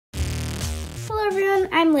Hello everyone,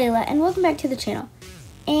 I'm Layla and welcome back to the channel.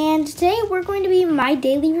 And today we're going to be my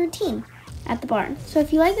daily routine at the barn. So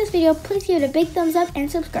if you like this video, please give it a big thumbs up and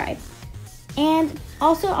subscribe. And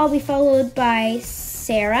also I'll be followed by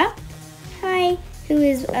Sarah, hi, who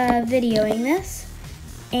is videoing this.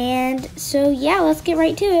 And so yeah, let's get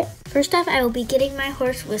right to it. First off, I will be getting my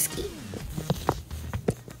horse Whiskey.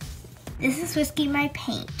 This is Whiskey, my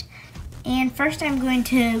paint. And first I'm going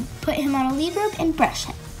to put him on a lead rope and brush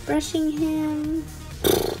him. Brushing him.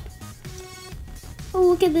 Oh,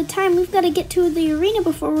 look at the time. We've got to get to the arena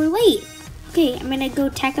before we're late. Okay, I'm gonna go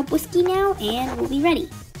tack up Whiskey now and we'll be ready.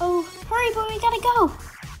 Oh, hurry, boy, we gotta go.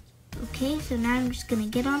 Okay, so now I'm just gonna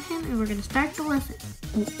get on him and we're gonna start the lesson.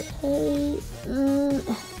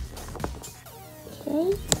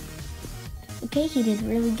 Okay, he did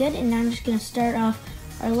really good, and now I'm just gonna start off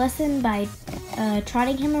our lesson by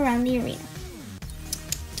trotting him around the arena.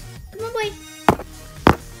 Come on, boy.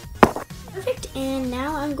 Perfect, and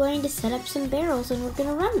now I'm going to set up some barrels and we're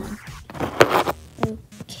gonna run them.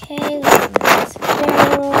 Okay, let's run this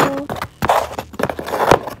barrel.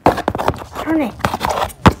 Turn it.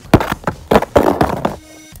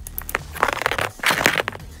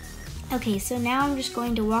 Okay, so now I'm just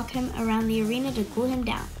going to walk him around the arena to cool him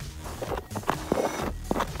down.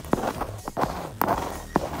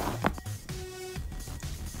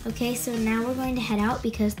 Okay, so now we're going to head out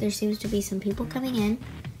because there seems to be some people coming in.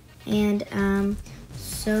 And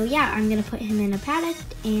so yeah, I'm gonna put him in a paddock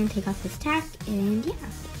and take off his tack, and yeah.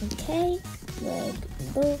 Okay, leg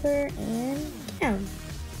over and down.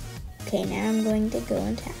 Okay, now I'm going to go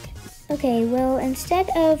and tack him. Okay, well, instead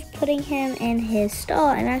of putting him in his stall,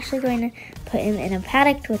 I'm actually going to put him in a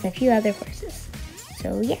paddock with a few other horses.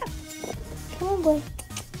 So yeah, come on, boy.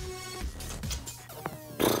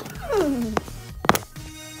 Come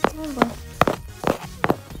on, boy.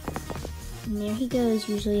 And there he goes,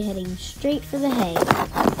 usually heading straight for the hay.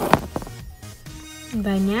 And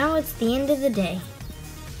by now it's the end of the day,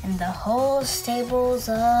 and the whole stable's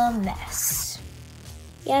a mess.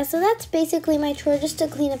 Yeah, so that's basically my chore, just to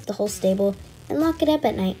clean up the whole stable and lock it up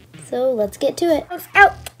at night. So let's get to it.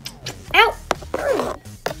 Out! Out!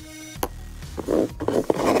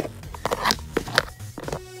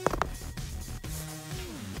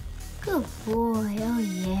 Good boy, oh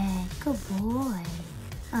yeah, good boy.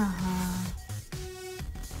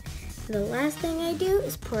 The last thing I do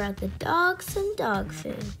is pour out the dogs some dog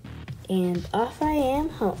food. And off I am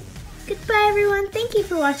home. Goodbye everyone, thank you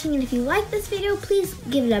for watching, and if you like this video, please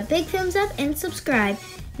give it a big thumbs up and subscribe.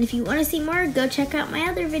 And if you want to see more, go check out my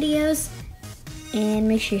other videos. And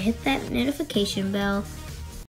make sure you hit that notification bell.